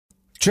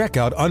Check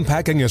out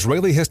Unpacking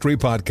Israeli History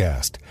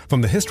podcast.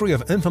 From the history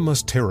of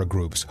infamous terror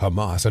groups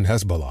Hamas and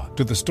Hezbollah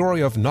to the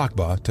story of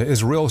Nakba to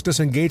Israel's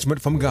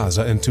disengagement from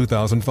Gaza in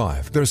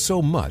 2005, there's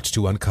so much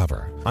to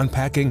uncover.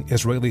 Unpacking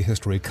Israeli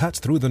History cuts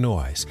through the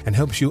noise and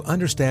helps you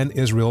understand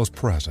Israel's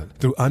present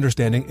through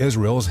understanding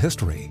Israel's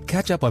history.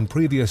 Catch up on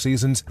previous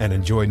seasons and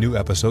enjoy new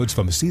episodes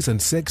from Season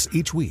 6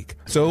 each week.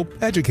 So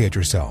educate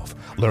yourself.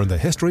 Learn the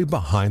history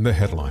behind the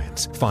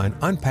headlines. Find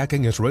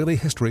Unpacking Israeli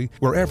History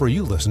wherever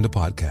you listen to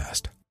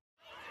podcasts.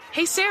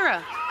 Hey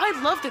Sarah,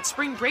 I loved that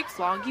spring break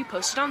vlog you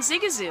posted on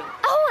Zigazoo.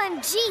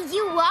 OMG,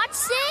 you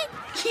watched it?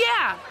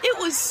 Yeah, it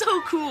was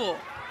so cool.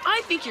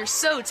 I think you're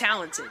so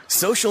talented.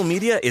 Social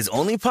media is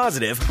only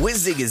positive with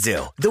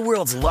Zigazoo, the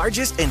world's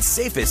largest and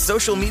safest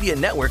social media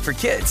network for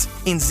kids.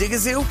 In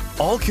Zigazoo,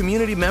 all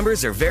community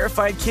members are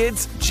verified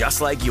kids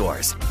just like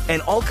yours,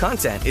 and all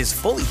content is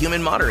fully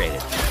human moderated.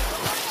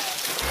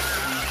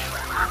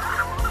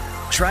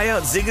 Try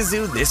out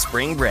Zigazoo this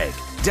spring break.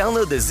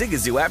 Download the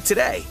Zigazoo app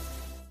today.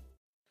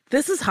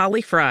 This is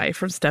Holly Fry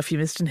from Stuff You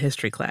Missed in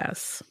History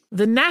class.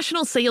 The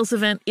national sales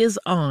event is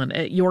on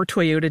at your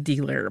Toyota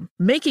dealer,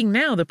 making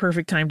now the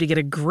perfect time to get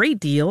a great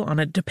deal on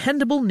a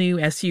dependable new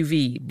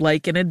SUV,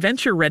 like an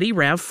adventure-ready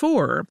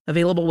RAV4.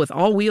 Available with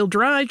all-wheel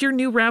drive, your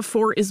new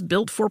RAV4 is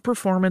built for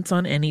performance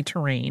on any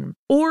terrain.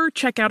 Or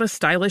check out a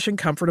stylish and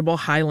comfortable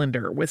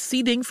Highlander with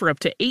seating for up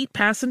to 8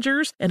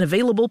 passengers and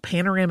available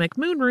panoramic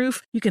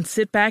moonroof. You can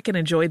sit back and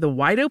enjoy the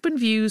wide-open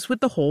views with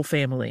the whole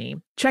family.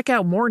 Check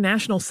out more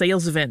national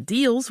sales event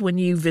deals when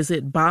you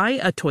visit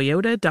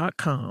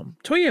buyatoyota.com.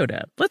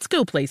 Toyota, let's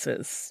go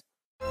places.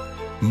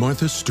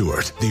 Martha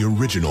Stewart, the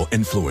original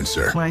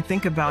influencer. When I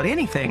think about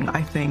anything,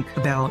 I think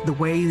about the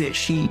way that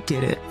she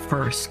did it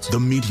first. The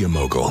media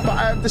mogul.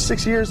 5 to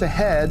 6 years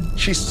ahead,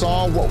 she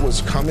saw what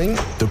was coming.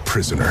 The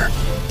prisoner.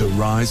 The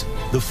rise,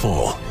 the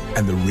fall,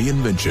 and the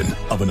reinvention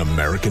of an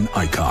American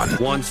icon.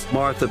 Once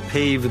Martha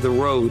paved the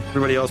road,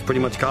 everybody else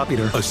pretty much copied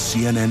her. A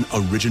CNN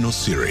original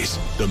series,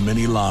 The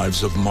Many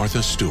Lives of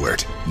Martha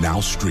Stewart, now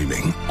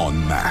streaming on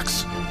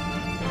Max.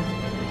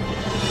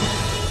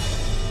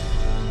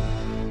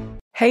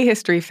 Hey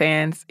history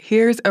fans,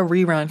 here's a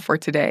rerun for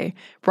today,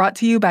 brought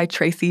to you by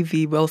Tracy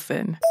V.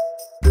 Wilson.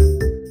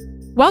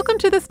 Welcome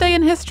to This Day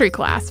in History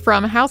class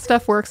from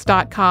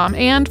HowStuffWorks.com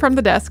and from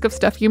the desk of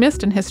Stuff You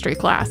Missed in History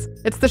class.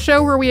 It's the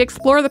show where we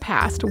explore the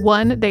past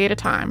one day at a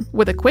time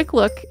with a quick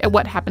look at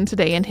what happened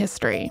today in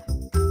history.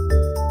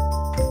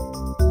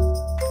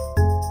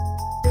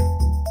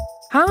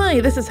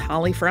 Hi, this is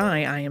Holly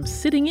Fry. I am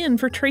sitting in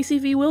for Tracy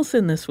V.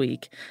 Wilson this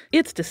week.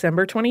 It's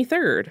December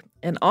 23rd,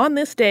 and on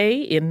this day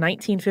in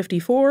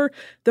 1954,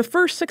 the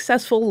first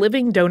successful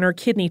living donor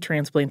kidney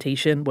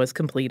transplantation was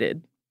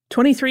completed.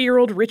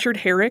 23-year-old Richard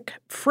Herrick,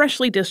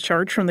 freshly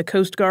discharged from the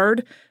Coast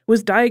Guard,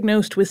 was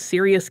diagnosed with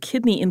serious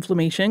kidney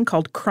inflammation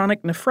called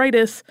chronic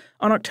nephritis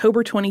on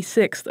October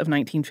 26th of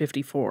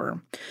 1954.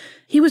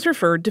 He was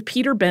referred to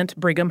Peter Bent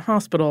Brigham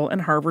Hospital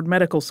and Harvard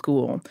Medical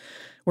School,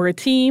 where a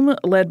team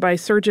led by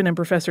surgeon and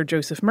Professor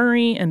Joseph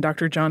Murray and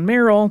Dr. John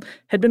Merrill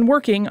had been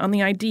working on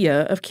the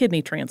idea of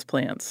kidney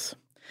transplants.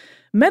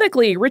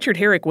 Medically, Richard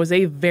Herrick was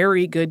a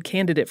very good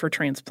candidate for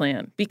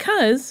transplant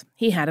because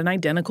he had an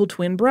identical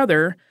twin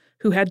brother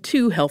who had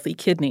 2 healthy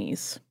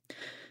kidneys.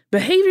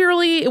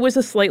 Behaviorally, it was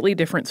a slightly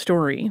different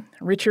story.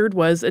 Richard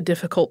was a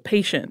difficult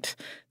patient.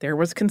 There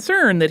was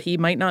concern that he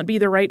might not be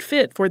the right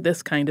fit for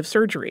this kind of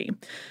surgery.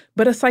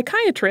 But a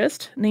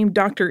psychiatrist named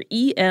Dr.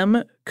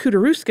 E.M.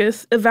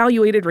 Kudaruskis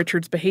evaluated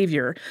Richard's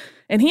behavior,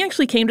 and he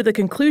actually came to the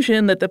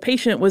conclusion that the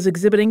patient was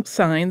exhibiting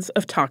signs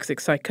of toxic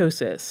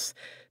psychosis.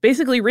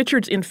 Basically,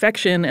 Richard's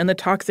infection and the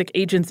toxic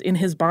agents in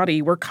his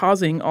body were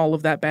causing all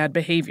of that bad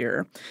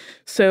behavior.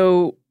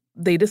 So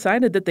they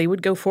decided that they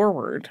would go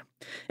forward.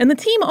 And the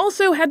team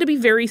also had to be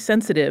very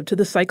sensitive to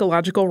the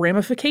psychological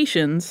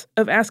ramifications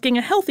of asking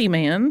a healthy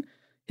man,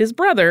 his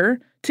brother,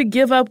 to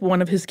give up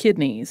one of his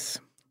kidneys.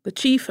 The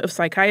chief of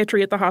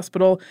psychiatry at the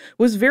hospital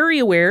was very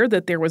aware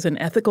that there was an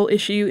ethical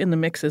issue in the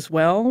mix as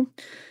well.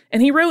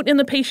 And he wrote in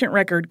the patient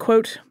record,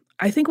 quote,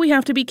 "I think we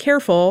have to be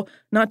careful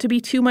not to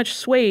be too much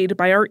swayed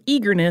by our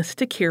eagerness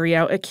to carry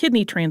out a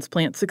kidney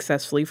transplant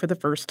successfully for the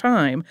first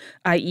time,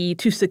 i.e.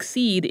 to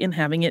succeed in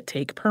having it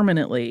take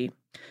permanently.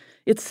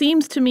 It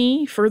seems to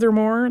me,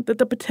 furthermore, that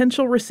the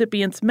potential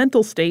recipient's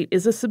mental state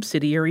is a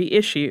subsidiary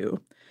issue.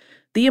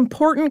 The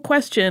important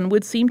question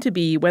would seem to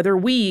be whether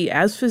we,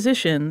 as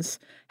physicians,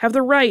 have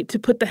the right to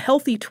put the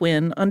healthy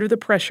twin under the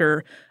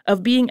pressure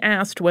of being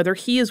asked whether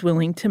he is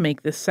willing to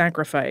make this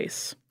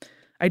sacrifice.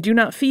 I do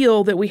not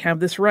feel that we have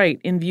this right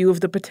in view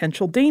of the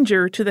potential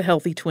danger to the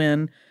healthy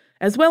twin,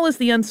 as well as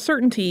the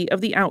uncertainty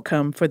of the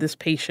outcome for this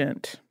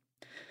patient."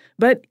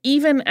 But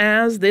even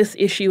as this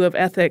issue of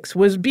ethics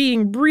was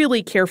being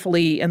really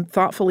carefully and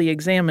thoughtfully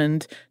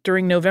examined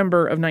during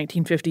November of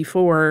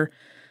 1954,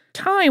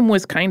 time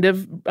was kind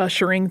of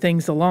ushering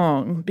things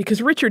along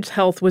because Richard's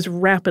health was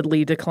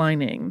rapidly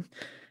declining.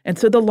 And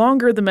so the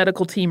longer the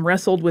medical team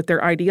wrestled with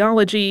their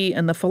ideology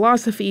and the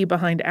philosophy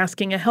behind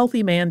asking a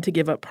healthy man to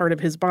give up part of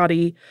his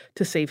body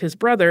to save his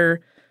brother,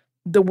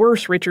 the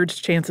worse Richard's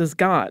chances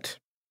got.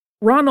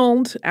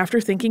 Ronald, after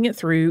thinking it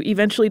through,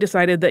 eventually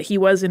decided that he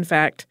was, in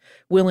fact,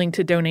 willing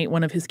to donate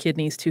one of his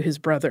kidneys to his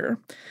brother.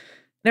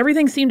 And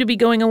everything seemed to be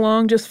going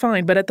along just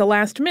fine, but at the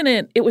last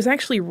minute, it was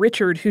actually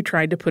Richard who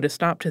tried to put a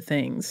stop to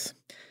things.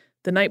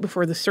 The night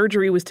before the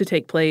surgery was to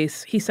take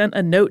place, he sent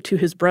a note to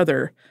his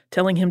brother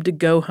telling him to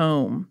go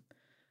home.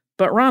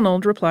 But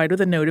Ronald replied with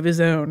a note of his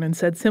own and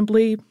said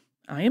simply,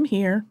 "I am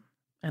here,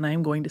 and I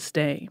am going to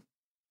stay."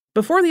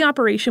 Before the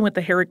operation with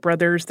the Herrick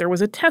brothers, there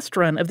was a test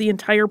run of the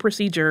entire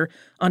procedure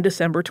on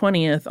December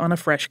 20th on a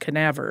fresh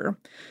cadaver.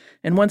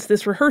 And once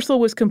this rehearsal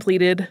was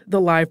completed,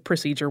 the live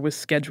procedure was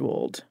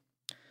scheduled.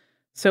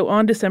 So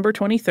on December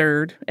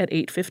 23rd at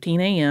 8:15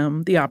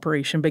 a.m., the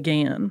operation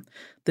began.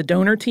 The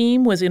donor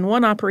team was in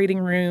one operating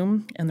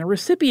room, and the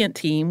recipient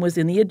team was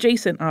in the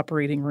adjacent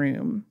operating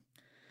room.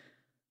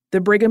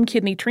 The Brigham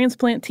kidney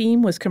transplant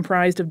team was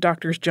comprised of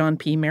Drs. John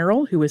P.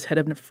 Merrill, who was head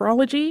of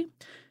nephrology,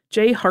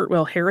 J.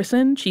 Hartwell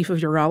Harrison, chief of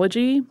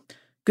urology,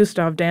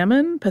 Gustav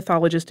Damon,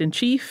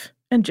 pathologist-in-chief,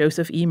 and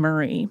Joseph E.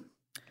 Murray.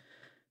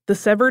 The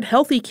severed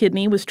healthy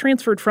kidney was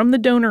transferred from the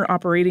donor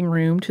operating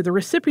room to the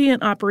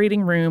recipient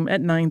operating room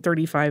at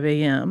 9:35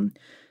 a.m.,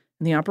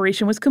 and the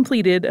operation was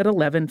completed at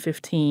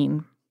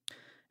 11:15.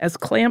 As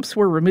clamps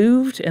were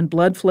removed and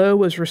blood flow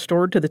was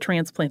restored to the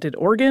transplanted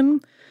organ,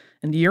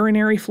 and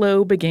urinary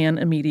flow began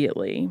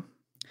immediately.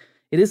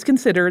 It is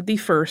considered the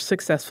first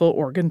successful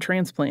organ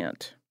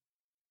transplant.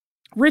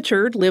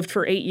 Richard lived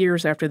for 8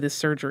 years after this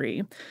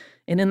surgery,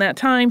 and in that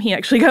time, he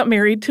actually got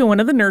married to one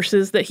of the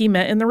nurses that he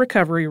met in the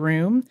recovery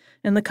room,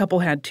 and the couple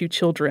had 2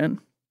 children.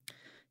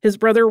 His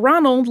brother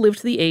Ronald lived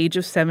to the age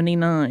of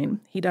 79.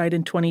 He died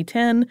in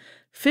 2010,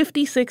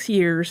 56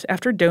 years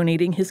after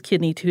donating his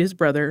kidney to his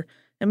brother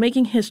and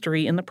making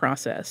history in the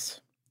process.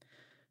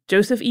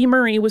 Joseph E.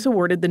 Murray was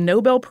awarded the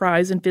Nobel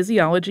Prize in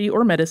Physiology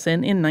or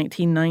Medicine in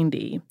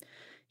 1990.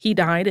 He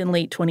died in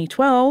late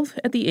 2012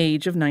 at the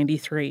age of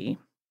 93.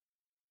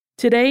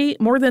 Today,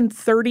 more than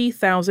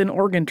 30,000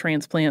 organ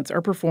transplants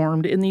are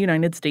performed in the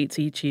United States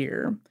each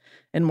year,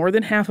 and more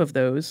than half of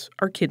those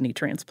are kidney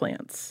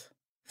transplants.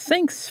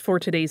 Thanks for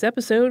today's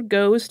episode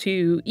goes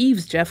to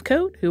Eves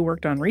Jeffcoat, who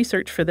worked on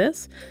research for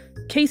this,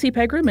 Casey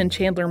Pegram and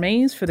Chandler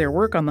Mays for their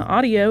work on the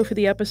audio for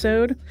the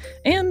episode,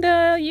 and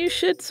you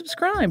should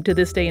subscribe to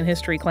This Day in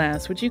History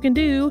class, which you can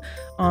do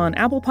on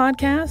Apple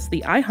Podcasts,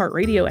 the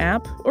iHeartRadio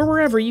app, or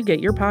wherever you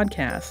get your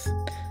podcasts.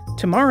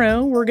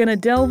 Tomorrow, we're going to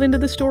delve into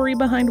the story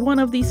behind one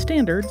of the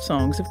standard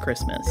songs of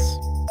Christmas.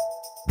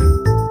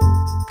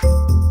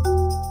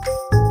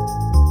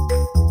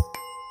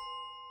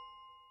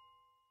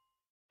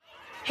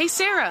 Hey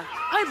Sarah,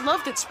 I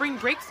love that spring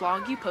break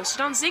vlog you posted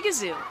on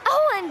Zigazoo.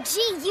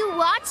 OMG, you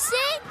watched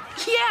it?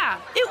 Yeah,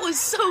 it was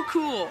so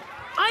cool.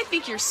 I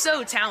think you're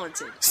so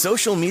talented.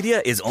 Social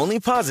media is only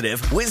positive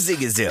with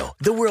Zigazoo,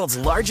 the world's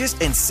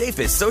largest and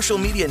safest social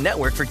media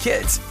network for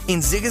kids.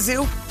 In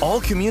Zigazoo, all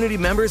community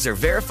members are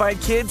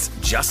verified kids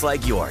just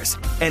like yours,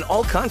 and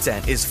all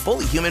content is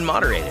fully human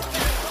moderated.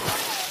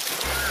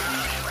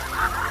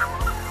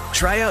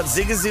 Try out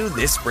Zigazoo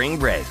this spring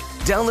break.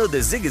 Download the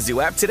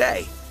Zigazoo app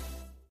today.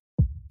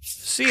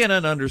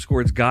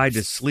 CNN_'s Guide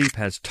to Sleep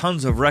has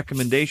tons of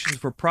recommendations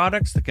for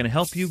products that can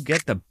help you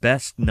get the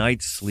best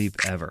night's sleep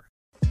ever.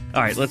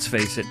 All right, let's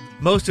face it,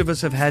 most of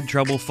us have had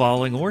trouble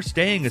falling or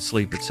staying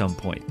asleep at some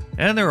point,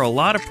 and there are a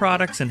lot of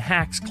products and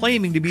hacks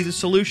claiming to be the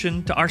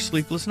solution to our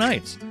sleepless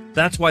nights.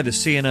 That's why the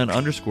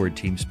CNN_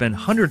 team spend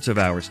hundreds of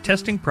hours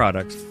testing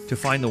products to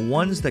find the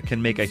ones that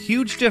can make a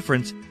huge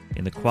difference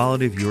in the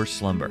quality of your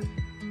slumber.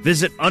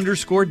 Visit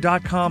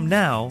underscore.com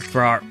now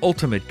for our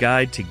ultimate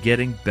guide to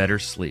getting better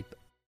sleep.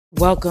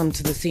 Welcome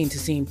to the Scene to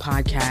Scene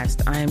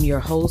podcast. I am your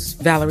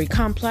host, Valerie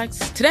Complex.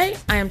 Today,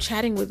 I am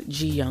chatting with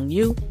Ji Young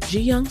Yu. Ji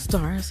Young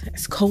stars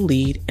as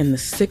co-lead in the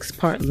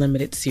 6-part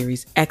limited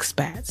series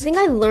Expats. I think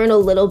I learn a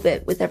little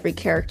bit with every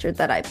character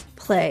that I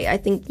play. I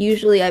think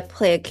usually I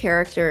play a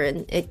character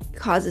and it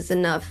causes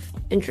enough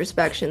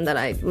introspection that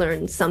I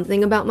learn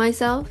something about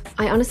myself.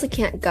 I honestly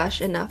can't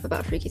gush enough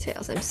about Freaky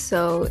Tales. I'm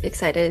so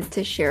excited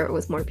to share it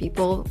with more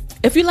people.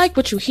 If you like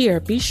what you hear,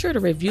 be sure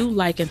to review,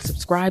 like, and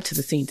subscribe to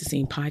the Scene to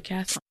Scene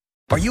podcast.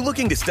 Are you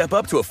looking to step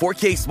up to a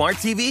 4K smart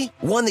TV?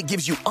 One that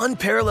gives you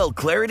unparalleled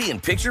clarity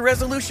and picture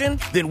resolution?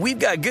 Then we've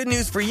got good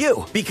news for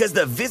you, because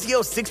the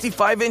Vizio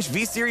 65-inch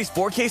V-Series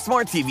 4K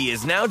smart TV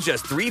is now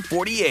just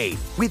 $348.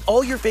 With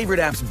all your favorite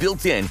apps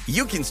built in,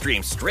 you can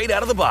stream straight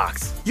out of the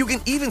box. You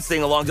can even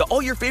sing along to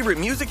all your favorite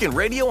music and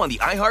radio on the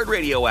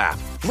iHeartRadio app.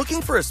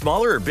 Looking for a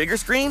smaller or bigger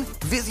screen?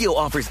 Vizio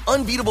offers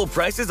unbeatable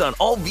prices on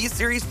all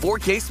V-Series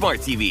 4K smart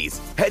TVs.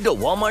 Head to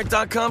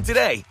Walmart.com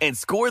today and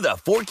score the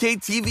 4K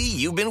TV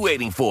you've been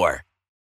waiting for.